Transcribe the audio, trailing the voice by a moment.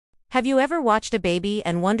Have you ever watched a baby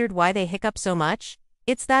and wondered why they hiccup so much?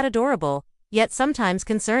 It's that adorable, yet sometimes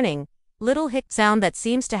concerning, little hic sound that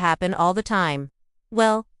seems to happen all the time.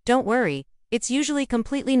 Well, don't worry, it's usually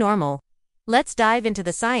completely normal. Let's dive into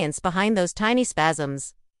the science behind those tiny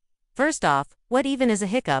spasms. First off, what even is a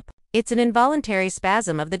hiccup? It's an involuntary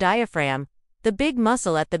spasm of the diaphragm, the big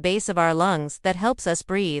muscle at the base of our lungs that helps us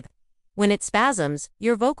breathe. When it spasms,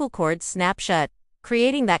 your vocal cords snap shut,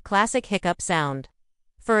 creating that classic hiccup sound.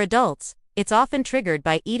 For adults, it's often triggered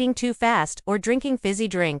by eating too fast or drinking fizzy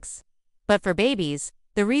drinks. But for babies,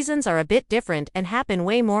 the reasons are a bit different and happen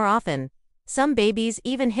way more often. Some babies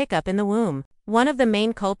even hiccup in the womb. One of the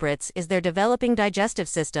main culprits is their developing digestive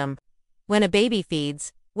system. When a baby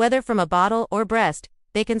feeds, whether from a bottle or breast,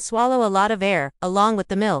 they can swallow a lot of air, along with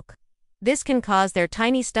the milk. This can cause their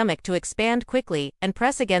tiny stomach to expand quickly and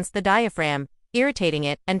press against the diaphragm, irritating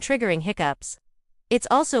it and triggering hiccups. It's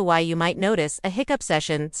also why you might notice a hiccup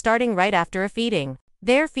session starting right after a feeding.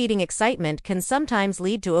 Their feeding excitement can sometimes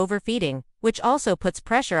lead to overfeeding, which also puts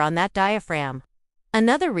pressure on that diaphragm.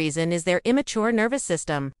 Another reason is their immature nervous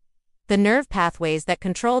system. The nerve pathways that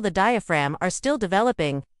control the diaphragm are still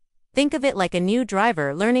developing. Think of it like a new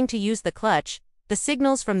driver learning to use the clutch. The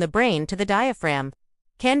signals from the brain to the diaphragm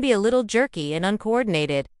can be a little jerky and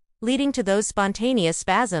uncoordinated, leading to those spontaneous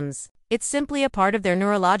spasms. It's simply a part of their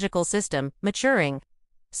neurological system, maturing.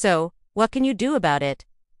 So, what can you do about it?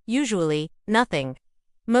 Usually, nothing.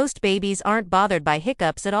 Most babies aren't bothered by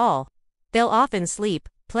hiccups at all. They'll often sleep,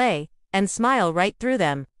 play, and smile right through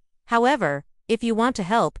them. However, if you want to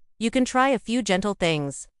help, you can try a few gentle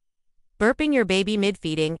things. Burping your baby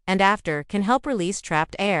mid-feeding and after can help release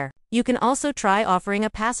trapped air. You can also try offering a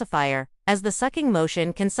pacifier, as the sucking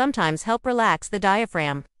motion can sometimes help relax the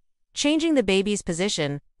diaphragm. Changing the baby's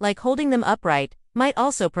position, like holding them upright, might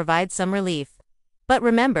also provide some relief. But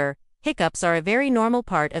remember, hiccups are a very normal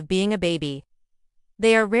part of being a baby.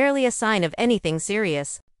 They are rarely a sign of anything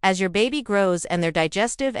serious. As your baby grows and their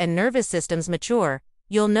digestive and nervous systems mature,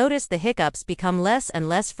 you'll notice the hiccups become less and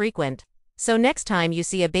less frequent. So next time you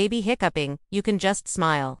see a baby hiccuping, you can just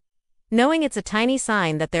smile, knowing it's a tiny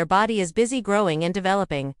sign that their body is busy growing and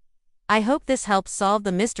developing. I hope this helps solve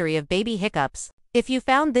the mystery of baby hiccups. If you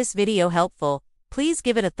found this video helpful, please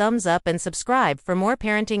give it a thumbs up and subscribe for more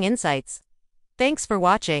parenting insights. Thanks for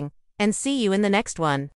watching, and see you in the next one.